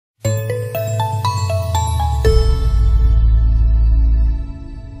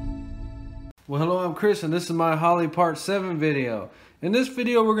Chris and this is my Holley Part 7 video. In this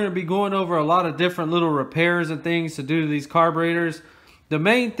video we're going to be going over a lot of different little repairs and things to do to these carburetors. The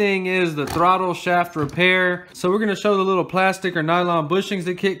main thing is the throttle shaft repair. So we're going to show the little plastic or nylon bushings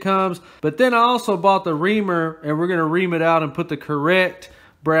the kit comes. But then I also bought the reamer and we're going to ream it out and put the correct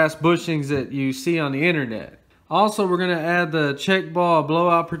brass bushings that you see on the internet. Also we're going to add the check ball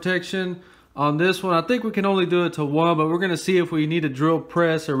blowout protection on this one. I think we can only do it to one, but we're going to see if we need a drill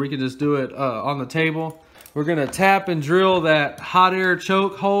press or we can just do it on the table. We're going to tap and drill that hot air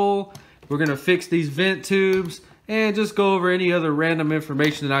choke hole. We're going to fix these vent tubes and just go over any other random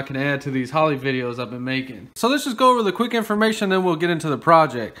information that I can add to these Holley videos I've been making. So let's just go over the quick information, then we'll get into the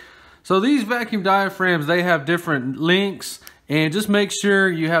project. So these vacuum diaphragms, they have different links, and just make sure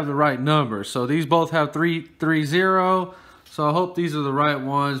you have the right number. So these both have 330. So I hope these are the right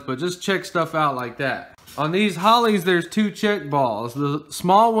ones, but just check stuff out like that. On these Holleys, there's two check balls. The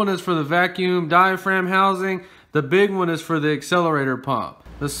small one is for the vacuum diaphragm housing. The big one is for the accelerator pump.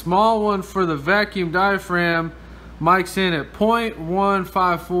 The small one for the vacuum diaphragm mics in at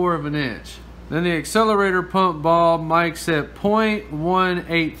 0.154 of an inch. Then the accelerator pump ball mics at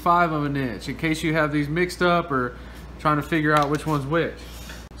 0.185 of an inch, in case you have these mixed up or trying to figure out which one's which.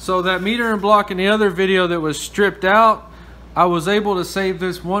 So that meter and block in the other video that was stripped out, I was able to save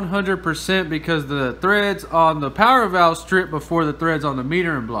this 100% because the threads on the power valve stripped before the threads on the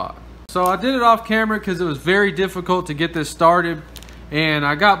meter and block. So I did it off camera because it was very difficult to get this started, and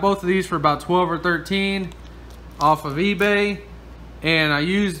I got both of these for about 12 or 13 off of eBay, and I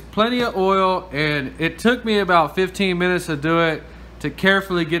used plenty of oil, and it took me about 15 minutes to do it to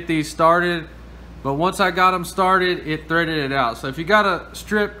carefully get these started. But once I got them started, it threaded it out. So if you got a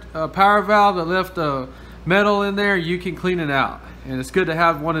stripped power valve that left a metal in there, you can clean it out, and it's good to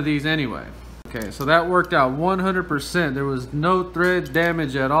have one of these anyway. Okay, so that worked out 100%. There was no thread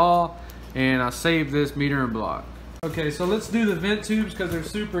damage at all, and I saved this meter and block. Okay, so let's do the vent tubes because they're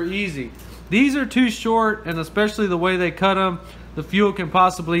super easy. These are too short, and especially the way they cut them, the fuel can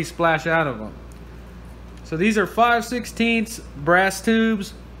possibly splash out of them. So these are 5/16 brass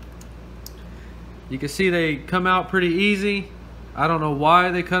tubes. You can see they come out pretty easy. I don't know why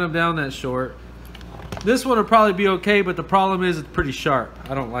they cut them down that short. This one will probably be okay, but the problem is it's pretty sharp.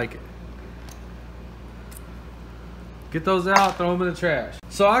 I don't like it. Get those out, throw them in the trash.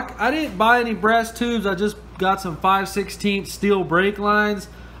 So I didn't buy any brass tubes. I just got some 5/16 steel brake lines.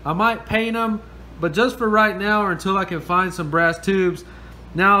 I might paint them, but just for right now or until I can find some brass tubes.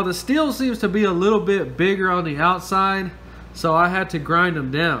 Now the steel seems to be a little bit bigger on the outside, so I had to grind them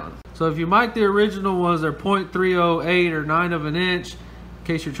down. So if you mic the original ones, they're 0.308 or 9 of an inch, in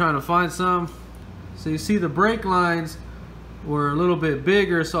case you're trying to find some. So you see the brake lines were a little bit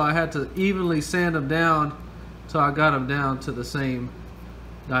bigger, so I had to evenly sand them down till I got them down to the same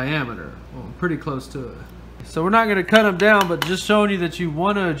diameter. Well, pretty close to it. So we're not going to cut them down, but just showing you that you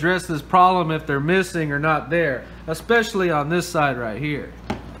want to address this problem if they're missing or not there, especially on this side right here.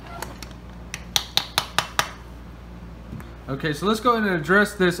 Okay, so let's go ahead and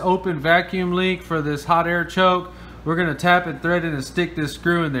address this open vacuum leak for this hot air choke. We're going to tap and thread it and stick this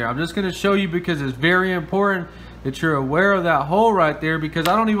screw in there. I'm just going to show you because it's very important that you're aware of that hole right there, because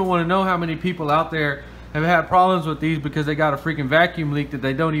I don't even want to know how many people out there have had problems with these because they got a freaking vacuum leak that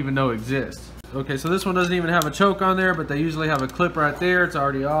they don't even know exists. Okay, so this one doesn't even have a choke on there, but they usually have a clip right there. It's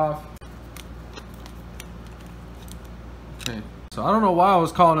already off. Okay, so I don't know why I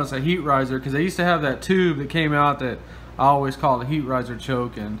was calling this a heat riser, because they used to have that tube that came out that I always call a heat riser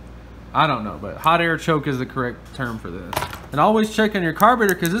choke, and I don't know, but hot air choke is the correct term for this. And always check on your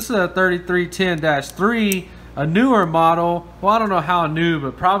carburetor, because this is a 3310-3, a newer model. Well, I don't know how new,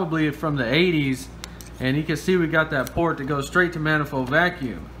 but probably from the 80s. And you can see we got that port that goes straight to manifold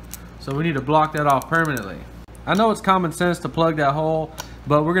vacuum. So we need to block that off permanently. I know it's common sense to plug that hole,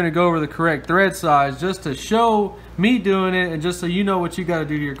 but we're gonna go over the correct thread size just to show me doing it and just so you know what you gotta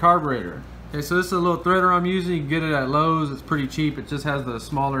do to your carburetor. Okay, so this is a little threader I'm using. You can get it at Lowe's. It's pretty cheap. It just has the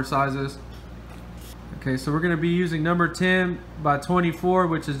smaller sizes. Okay, so we're going to be using number 10 by 24,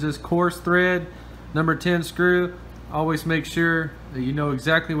 which is just coarse thread. Number 10 screw. Always make sure that you know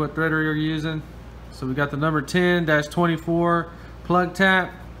exactly what threader you're using. So we got the number 10-24 plug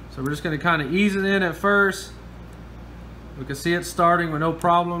tap. So we're just going to kind of ease it in at first. We can see it starting with no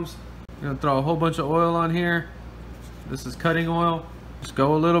problems. I'm going to throw a whole bunch of oil on here. This is cutting oil. Just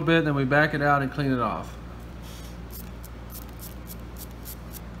go a little bit, then we back it out and clean it off.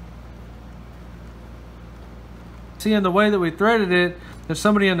 Seeing the way that we threaded it, if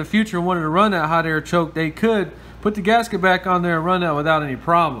somebody in the future wanted to run that hot air choke, they could put the gasket back on there and run that without any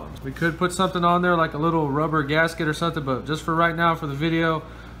problems. We could put something on there like a little rubber gasket or something, but just for right now, for the video,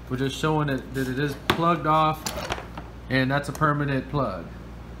 We're just showing it that it is plugged off, and that's a permanent plug.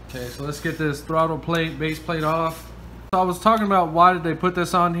 Okay, so let's get this throttle plate, base plate off. So I was talking about why did they put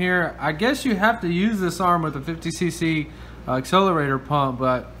this on here. I guess you have to use this arm with a 50cc accelerator pump,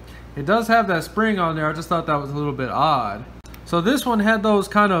 but it does have that spring on there. I just thought that was a little bit odd. So this one had those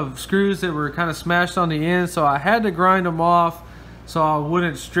kind of screws that were kind of smashed on the end, so I had to grind them off so I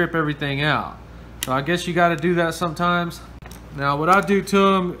wouldn't strip everything out. So I guess you got to do that sometimes. Now what I do to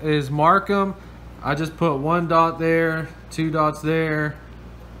them is mark them. I just put 1 dot there, 2 dots there,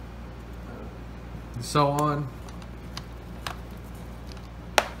 and so on.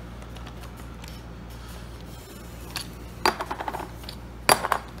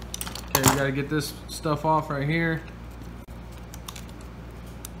 Okay, we got to get this stuff off right here.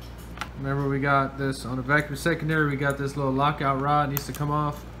 Remember, we got this on the vacuum secondary, we got this little lockout rod needs to come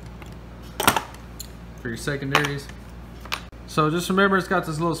off for your secondaries. So just remember, it's got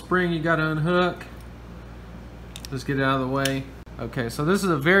this little spring you got to unhook. Let's get it out of the way. Okay, so this is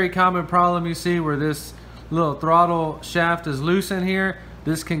a very common problem you see where this little throttle shaft is loose in here.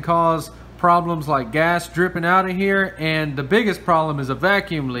 This can cause problems like gas dripping out of here, and the biggest problem is a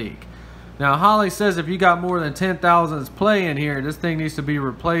vacuum leak. Now Holley says if you got more than 10 thousandths play in here, this thing needs to be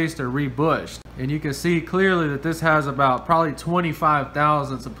replaced or rebushed. And you can see clearly that this has about probably 25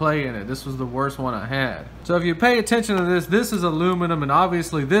 thousandths of play in it. This was the worst one I had. So if you pay attention to this, this is aluminum, and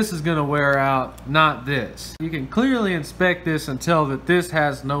obviously this is gonna wear out, not this. You can clearly inspect this and tell that this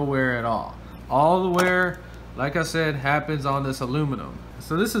has no wear at all. All the wear, like I said, happens on this aluminum.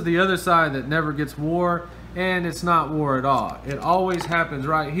 So this is the other side that never gets wore, and it's not wore at all. It always happens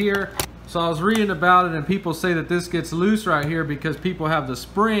right here. So I was reading about it, and people say that this gets loose right here because people have the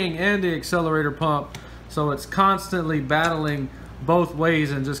spring and the accelerator pump, so it's constantly battling both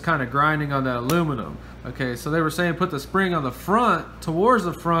ways and just kind of grinding on that aluminum. Okay, so they were saying put the spring on the front, towards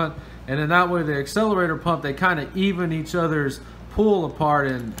the front, and then that way the accelerator pump, they kind of even each other's pull apart,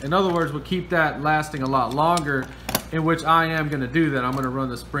 and in other words, would keep that lasting a lot longer, in which I am going to do that. I'm going to run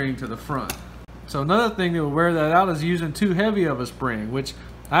the spring to the front. So another thing that will wear that out is using too heavy of a spring, which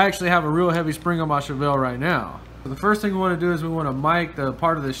I actually have a real heavy spring on my Chevelle right now. So the first thing we want to do is we want to mic the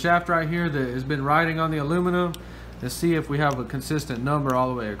part of the shaft right here that has been riding on the aluminum and see if we have a consistent number all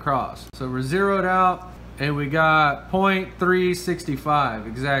the way across. So we're zeroed out and we got 0.365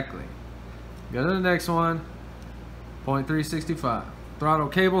 exactly. Go to the next one, 0.365. Throttle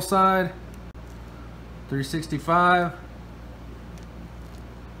cable side, 365.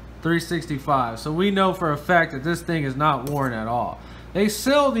 365. So we know for a fact that this thing is not worn at all. They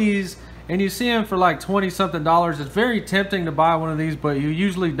sell these and you see them for like 20 something dollars. It's very tempting to buy one of these, but you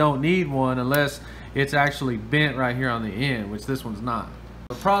usually don't need one unless it's actually bent right here on the end, which this one's not.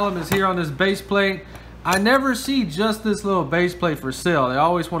 The problem is here on this base plate. I never see just this little base plate for sale. They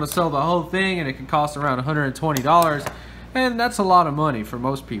always want to sell the whole thing, and it can cost around $120, and that's a lot of money for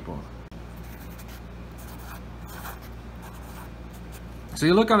most people. So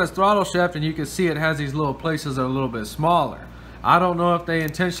you look on this throttle shaft and you can see it has these little places that are a little bit smaller. I don't know if they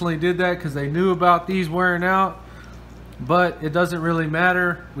intentionally did that because they knew about these wearing out, but it doesn't really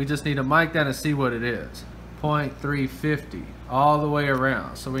matter. We just need to mic that and see what it is. 0.350 all the way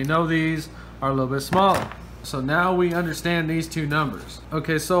around. So we know these are a little bit smaller. So now we understand these two numbers.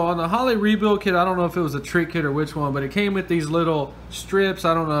 Okay, so on the Holley rebuild kit, I don't know if it was a trick kit or which one, but it came with these little strips.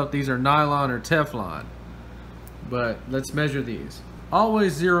 I don't know if these are nylon or Teflon, but let's measure these.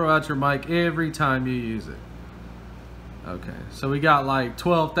 Always zero out your mic every time you use it. Okay, so we got like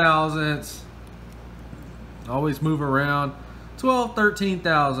 12 thousandths. Always move around. 12, 13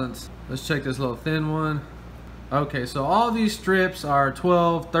 thousandths. Let's check this little thin one. Okay, so all these strips are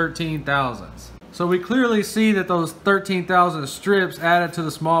 12, 13 thousandths. So we clearly see that those 13 thousand strips added to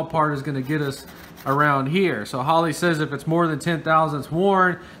the small part is going to get us around here. So Holley says if it's more than 10 thousandths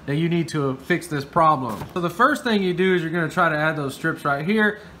worn, then you need to fix this problem. So the first thing you do is you're going to try to add those strips right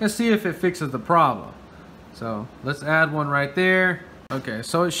here and see if it fixes the problem. So let's add one right there. Okay,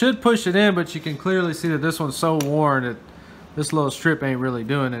 so it should push it in, but you can clearly see that this one's so worn that this little strip ain't really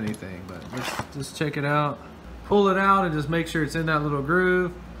doing anything. But let's just check it out. Pull it out and just make sure it's in that little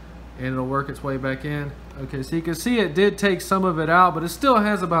groove, and it'll work its way back in. Okay, so you can see it did take some of it out, but it still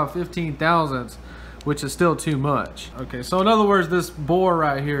has about 15 thousandths, which is still too much. Okay, so in other words, this bore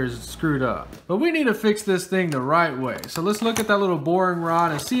right here is screwed up. But we need to fix this thing the right way. So let's look at that little boring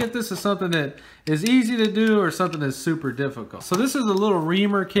rod and see if this is something that is easy to do or something that's super difficult. So this is a little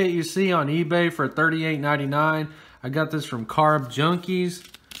reamer kit you see on eBay for $38.99. I got this from CARB Junkies,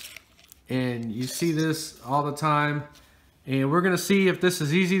 and you see this all the time. And we're gonna see if this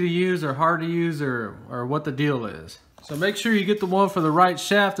is easy to use or hard to use or what the deal is. So make sure you get the one for the right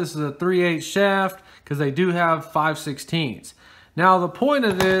shaft. This is a 3/8 shaft because they do have 5/16. Now the point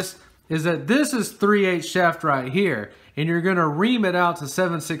of this is that this is 3/8 shaft right here, and you're gonna ream it out to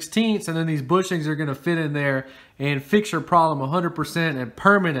 7/16, and then these bushings are gonna fit in there and fix your problem 100% and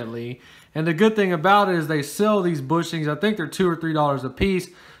permanently. And the good thing about it is they sell these bushings, I think they're $2 or $3 a piece.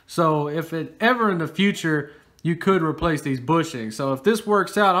 So if it ever in the future, you could replace these bushings. So if this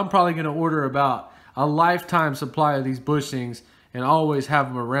works out, I'm probably gonna order about a lifetime supply of these bushings and always have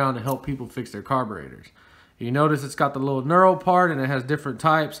them around to help people fix their carburetors. You notice it's got the little knurl part and it has different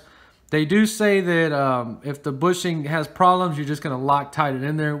types. They do say that if the bushing has problems, you're just gonna Loctite it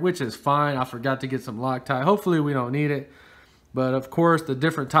in there, which is fine. I forgot to get some Loctite. Hopefully we don't need it. But of course, the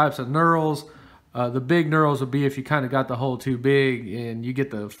different types of knurls, the big knurls will be if you kind of got the hole too big, and you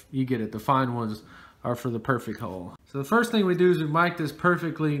get it. The fine ones are for the perfect hole. So the first thing we do is we mic this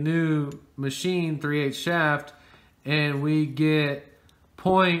perfectly new machine 3/8 shaft, and we get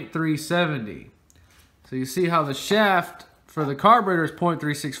 0.370. So you see how the shaft for the carburetor is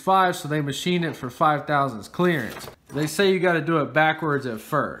 0.365, so they machine it for 5 thousandths clearance. They say you got to do it backwards at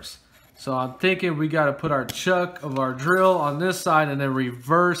first. So I'm thinking we got to put our chuck of our drill on this side and then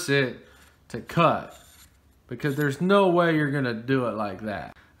reverse it to cut, because there's no way you're gonna do it like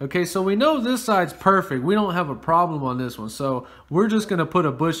that. Okay, so we know this side's perfect. We don't have a problem on this one. So we're just gonna put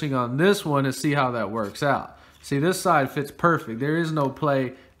a bushing on this one and see how that works out. See, this side fits perfect. There is no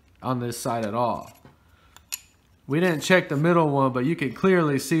play on this side at all. We didn't check the middle one, but you can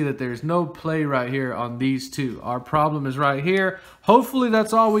clearly see that there's no play right here on these two. Our problem is right here. Hopefully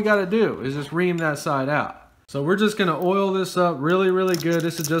that's all we gotta do is just ream that side out. So we're just gonna oil this up really, really good.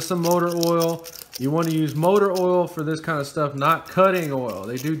 This is just some motor oil. You wanna use motor oil for this kind of stuff, not cutting oil.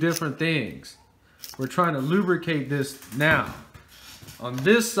 They do different things. We're trying to lubricate this now. On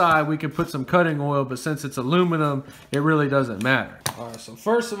this side, we can put some cutting oil, but since it's aluminum, it really doesn't matter. All right, so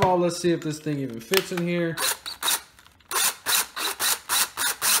first of all, let's see if this thing even fits in here.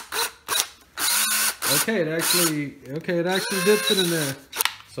 Okay, it actually did fit in there.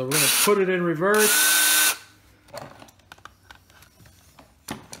 So we're gonna put it in reverse.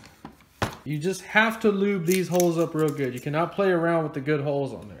 You just have to lube these holes up real good. You cannot play around with the good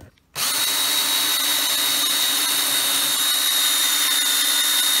holes on there.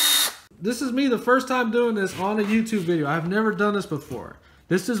 This is me the first time doing this on a YouTube video. I've never done this before.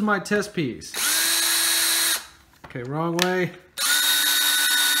 This is my test piece. Okay, wrong way.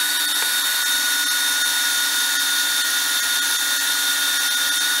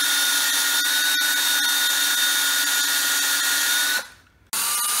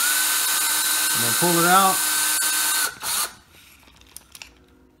 Pull it out.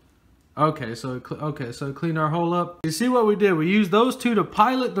 Okay, so clean our hole up. You see what we did? We used those two to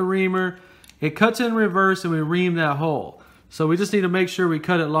pilot the reamer. It cuts in reverse and we ream that hole. So we just need to make sure we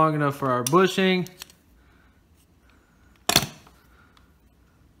cut it long enough for our bushing.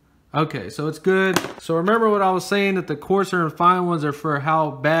 Okay, so it's good. So remember what I was saying, that the coarser and fine ones are for how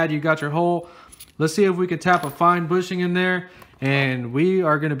bad you got your hole. Let's see if we can tap a fine bushing in there, and we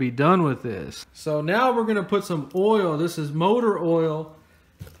are gonna be done with this. So now we're gonna put some oil. This is motor oil,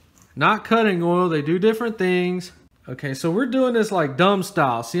 not cutting oil. They do different things. Okay, so we're doing this like dumb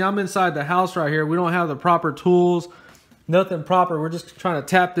style. See, I'm inside the house right here. We don't have the proper tools, nothing proper. We're just trying to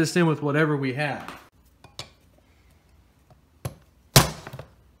tap this in with whatever we have.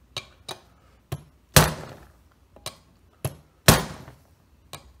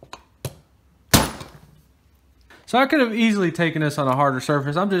 So I could have easily taken this on a harder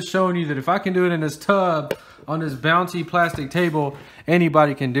surface. I'm just showing you that if I can do it in this tub on this bouncy plastic table,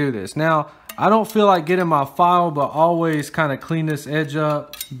 anybody can do this. Now, I don't feel like getting my file, but always kind of clean this edge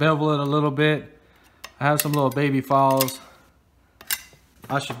up, bevel it a little bit. I have some little baby files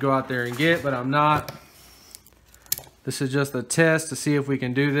I should go out there and get, but I'm not. This is just a test to see if we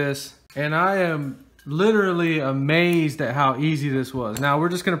can do this. And I am literally amazed at how easy this was. Now we're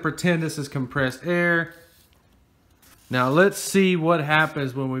just gonna pretend this is compressed air. Now let's see what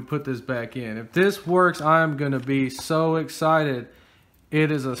happens when we put this back in. If this works, I'm gonna be so excited. It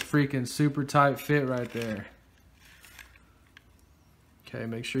is a freaking super tight fit right there. Okay,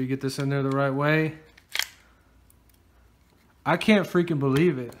 make sure you get this in there the right way. I can't freaking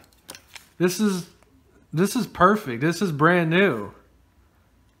believe it. This is perfect. This is brand new.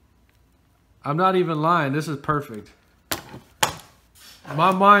 I'm not even lying, this is perfect.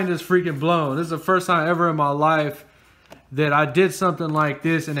 My mind is freaking blown. This is the first time ever in my life that I did something like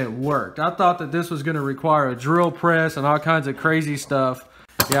this and it worked. I thought that this was gonna require a drill press and all kinds of crazy stuff.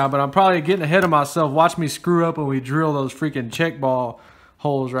 Yeah, but I'm probably getting ahead of myself. Watch me screw up when we drill those freaking check ball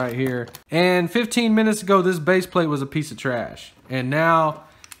holes right here. And 15 minutes ago, this base plate was a piece of trash. And now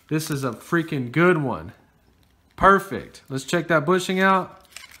this is a freaking good one. Perfect. Let's check that bushing out.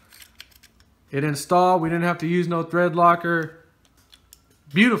 It installed. We didn't have to use no thread locker.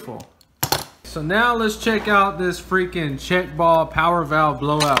 Beautiful. So now let's check out this freaking check ball power valve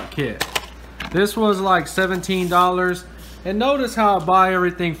blowout kit. This was like $17. And notice how I buy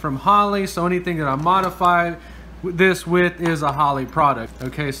everything from HOLLEY. So anything that I modify this with is a HOLLEY product.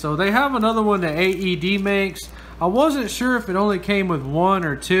 Okay, so they have another one that AED makes. I wasn't sure if it only came with one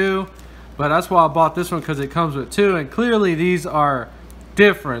or two, but that's why I bought this one, because it comes with two. And clearly these are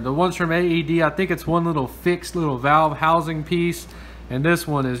different. The ones from AED, I think it's one little fixed little valve housing piece, and this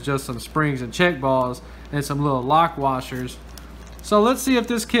one is just some springs and check balls and some little lock washers. So let's see if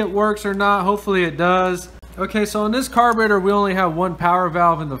this kit works or not. Hopefully it does. Okay, so in this carburetor, we only have one power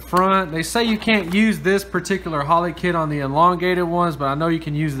valve in the front. They say you can't use this particular HOLLEY kit on the elongated ones, but I know you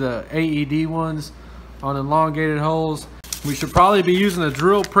can use the AED ones on elongated holes. We should probably be using a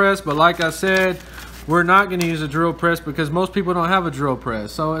drill press, but like I said, we're not going to use a drill press because most people don't have a drill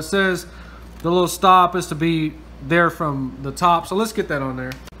press. So it says the little stop is to be there from the top. So let's get that on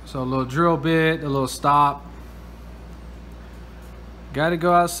there. So a little drill bit, a little stop. Got to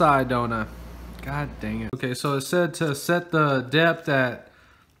go outside, don't I? God dang it. Okay, so it said to set the depth at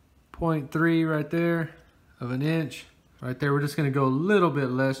 0.3 right there of an inch. Right there, we're just gonna go a little bit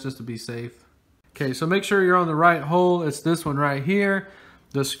less just to be safe. Okay, so make sure you're on the right hole. It's this one right here.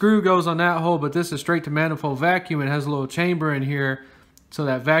 The screw goes on that hole, but this is straight to manifold vacuum. It has a little chamber in here, so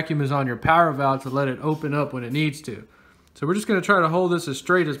that vacuum is on your power valve to let it open up when it needs to. So we're just gonna try to hold this as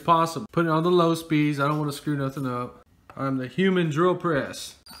straight as possible. Put it on the low speeds. I don't wanna screw nothing up. I'm the human drill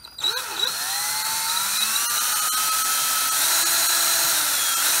press.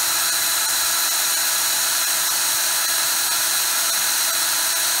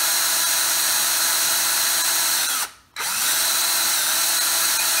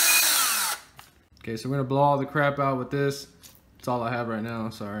 Okay, so we're gonna blow all the crap out with this. That's all I have right now,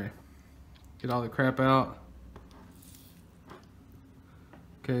 sorry. Get all the crap out.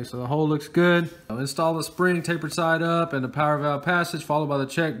 Okay, so the hole looks good. I'll install the spring tapered side up and the power valve passage followed by the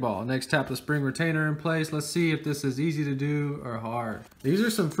check ball. Next, tap the spring retainer in place. Let's see if this is easy to do or hard. These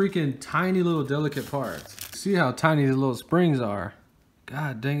are some freaking tiny little delicate parts. See how tiny these little springs are.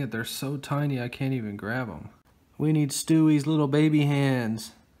 God dang it, they're so tiny I can't even grab them. We need Stewie's little baby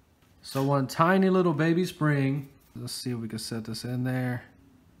hands. So one tiny little baby spring. Let's see if we can set this in there.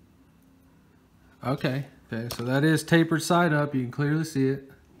 Okay, so that is tapered side up. You can clearly see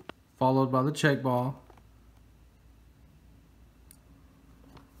it. Followed by the check ball.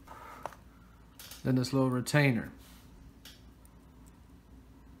 Then this little retainer.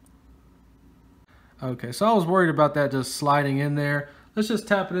 Okay, so I was worried about that just sliding in there. Let's just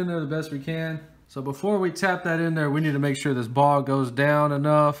tap it in there the best we can. So before we tap that in there, we need to make sure this ball goes down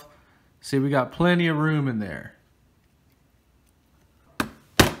enough. See, we got plenty of room in there.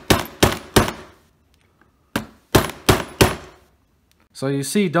 So you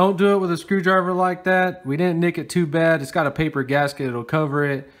see, don't do it with a screwdriver like that. We didn't nick it too bad. It's got a paper gasket, it'll cover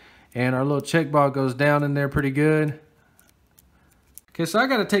it. And our little check ball goes down in there pretty good. Okay, so I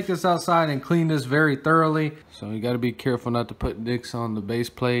gotta take this outside and clean this very thoroughly. So you gotta be careful not to put nicks on the base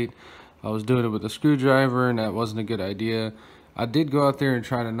plate. I was doing it with a screwdriver and that wasn't a good idea. I did go out there and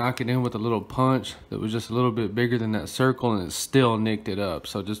try to knock it in with a little punch that was just a little bit bigger than that circle, and it still nicked it up.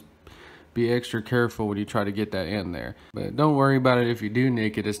 So just be extra careful when you try to get that in there. But don't worry about it. If you do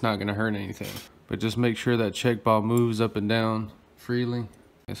nick it, it's not going to hurt anything. But just make sure that check ball moves up and down freely.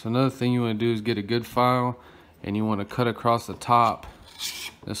 Okay, so another thing you want to do is get a good file, and you want to cut across the top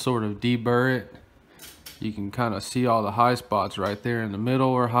and sort of deburr it. You can kind of see all the high spots right there in the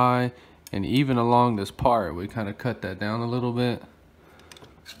middle are high. And even along this part, we kind of cut that down a little bit.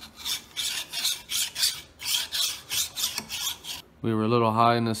 We were a little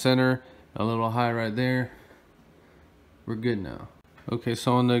high in the center, a little high right there. We're good now. Okay,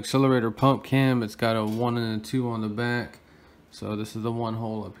 so on the accelerator pump cam, it's got a 1 and a 2 on the back. So this is the one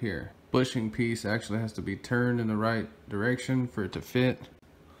hole up here. Bushing piece actually has to be turned in the right direction for it to fit.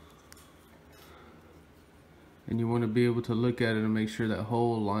 And you want to be able to look at it and make sure that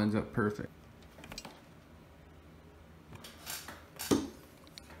hole lines up perfect.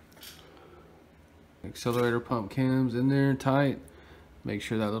 Accelerator pump cams in there tight. Make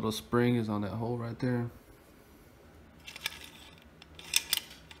sure that little spring is on that hole right there.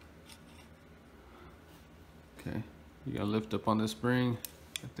 Okay, you gotta lift up on this spring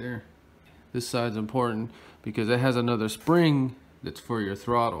right there. This side's important because it has another spring that's for your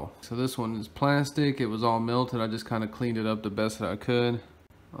throttle. So this one is plastic. It was all melted. I just kind of cleaned it up the best that I could.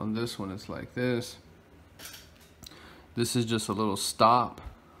 On this one it's like this. This is just a little stop.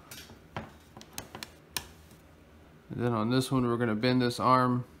 And then on this one we're going to bend this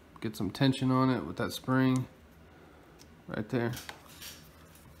arm, get some tension on it with that spring right there.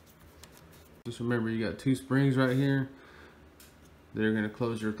 Just remember you got 2 springs right here. They're going to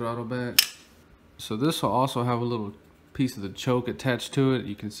close your throttle back. So this will also have a little piece of the choke attached to it.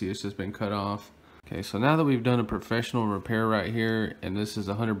 You can see it's just been cut off. Okay, so now that we've done a professional repair right here, and this is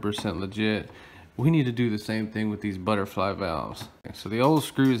 100% legit, we need to do the same thing with these butterfly valves. Okay, so the old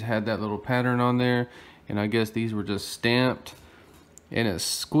screws had that little pattern on there, and I guess these were just stamped, and it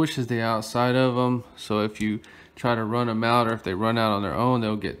squishes the outside of them. So if you try to run them out, or if they run out on their own,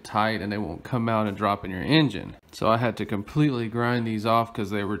 they'll get tight and they won't come out and drop in your engine. So I had to completely grind these off because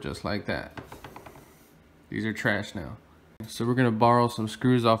they were just like that. These are trash now. So we're gonna borrow some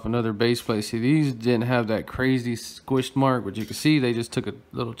screws off another base plate. See, these didn't have that crazy squished mark, but you can see they just took a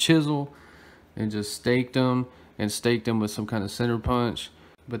little chisel and just staked them with some kind of center punch.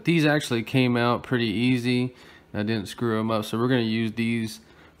 But these actually came out pretty easy. I didn't screw them up, so we're gonna use these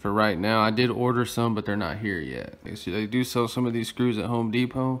for right now. I did order some, but they're not here yet. Okay, so they do sell some of these screws at Home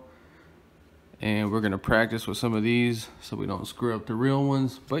Depot, and we're gonna practice with some of these so we don't screw up the real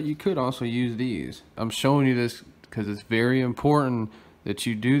ones, but you could also use these. I'm showing you this because it's very important that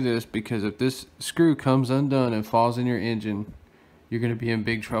you do this, because if this screw comes undone and falls in your engine, you're gonna be in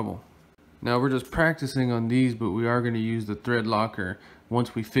big trouble. Now we're just practicing on these, but we are gonna use the thread locker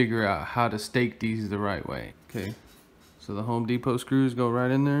once we figure out how to stake these the right way. Okay, so the Home Depot screws go right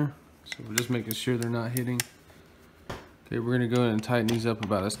in there. So we're just making sure they're not hitting. Okay, we're gonna go ahead and tighten these up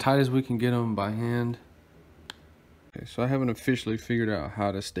about as tight as we can get them by hand. Okay, so I haven't officially figured out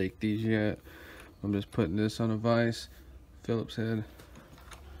how to stake these yet. I'm just putting this on a vise, Phillips head,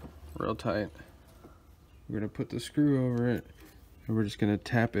 real tight. We're gonna put the screw over it, and we're just gonna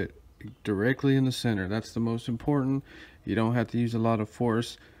tap it directly in the center. That's the most important. You don't have to use a lot of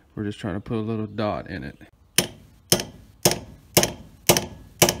force. We're just trying to put a little dot in it.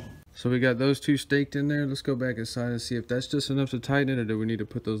 So we got those 2 staked in there. Let's go back inside and see if that's just enough to tighten it, or do we need to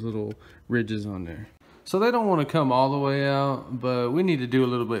put those little ridges on there. So they don't want to come all the way out, but we need to do a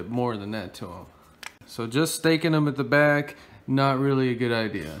little bit more than that to them. So just staking them at the back, not really a good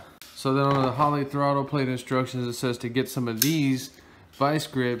idea. So then on the Holley throttle plate instructions, it says to get some of these vice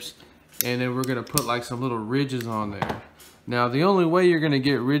grips, and then we're gonna put like some little ridges on there. Now the only way you're gonna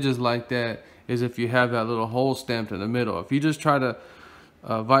get ridges like that is if you have that little hole stamped in the middle. If you just try to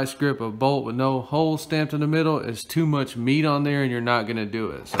vice grip a bolt with no hole stamped in the middle, it's too much meat on there and you're not gonna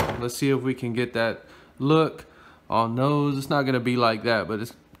do it. So let's see if we can get that look on those. It's not gonna be like that, but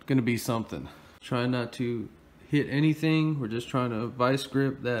it's gonna be something. Try not to hit anything. We're just trying to vice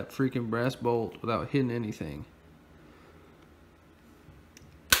grip that freaking brass bolt without hitting anything.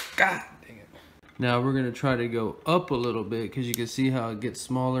 God dang it. Now we're gonna try to go up a little bit, because you can see how it gets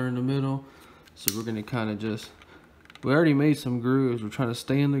smaller in the middle. So we're gonna kind of just, we already made some grooves. We're trying to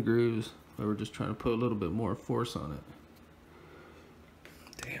stay in the grooves, but we're just trying to put a little bit more force on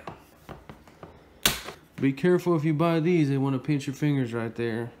it. Damn. Be careful if you buy these. They want to pinch your fingers right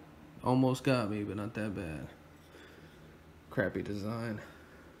there. Almost got me, but not that bad. Crappy design.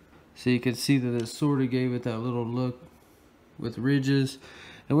 So you can see that it sort of gave it that little look with ridges.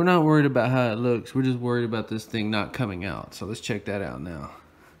 And we're not worried about how it looks. We're just worried about this thing not coming out. So let's check that out now.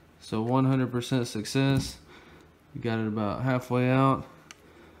 So 100% success. We got it about halfway out.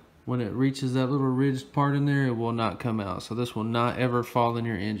 When it reaches that little ridged part in there, it will not come out. So this will not ever fall in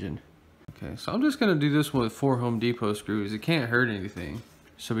your engine. Okay, so I'm just gonna do this one with 4 Home Depot screws. It can't hurt anything.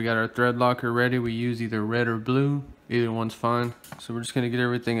 So we got our thread locker ready. We use either red or blue. Either one's fine. So we're just gonna get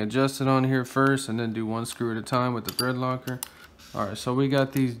everything adjusted on here first, and then do 1 screw at a time with the thread locker. All right, so we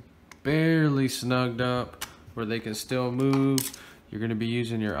got these barely snugged up where they can still move. You're gonna be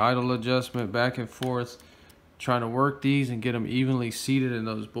using your idle adjustment back and forth, trying to work these and get them evenly seated in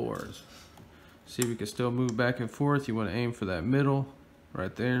those boards. See if we can still move back and forth. You wanna aim for that middle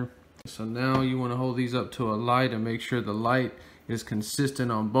right there. So now you wanna hold these up to a light and make sure the light is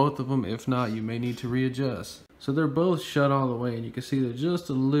consistent on both of them. If not, you may need to readjust. So they're both shut all the way, and you can see that just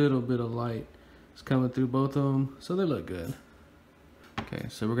a little bit of light is coming through both of them, so they look good. Okay,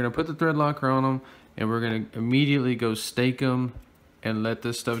 so we're gonna put the thread locker on them, and we're gonna immediately go stake them and let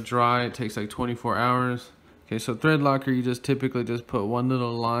this stuff dry. It takes like 24 hours. Okay, so thread locker, you just typically just put 1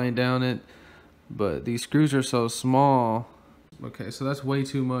 little line down it, but these screws are so small. Okay, so that's way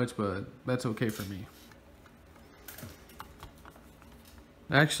too much, but that's okay for me.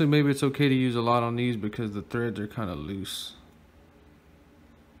 Actually, maybe it's okay to use a lot on these because the threads are kind of loose.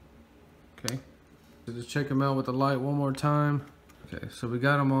 Okay, so just check them out with the light one more time. Okay, so we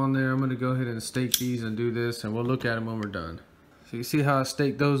got them on there. I'm gonna go ahead and stake these and do this, and we'll look at them when we're done. So you see how I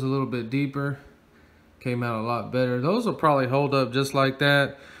staked those a little bit deeper? Came out a lot better. Those will probably hold up just like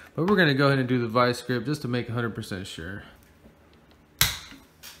that, but we're gonna go ahead and do the vice grip just to make 100% sure.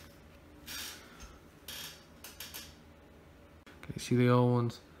 Okay, see the old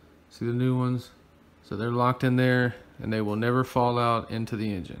ones? See the new ones? So they're locked in there and they will never fall out into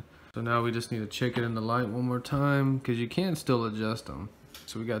the engine. So now we just need to check it in the light one more time because you can still adjust them.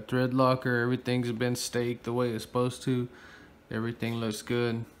 So we got thread locker, everything's been staked the way it's supposed to. Everything looks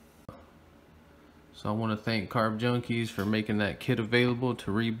good. So I want to thank Carb Junkies for making that kit available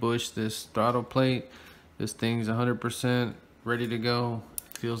to rebush this throttle plate. This thing's 100% ready to go.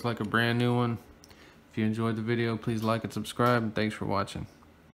 Feels like a brand new one. If you enjoyed the video, please like and subscribe, and thanks for watching.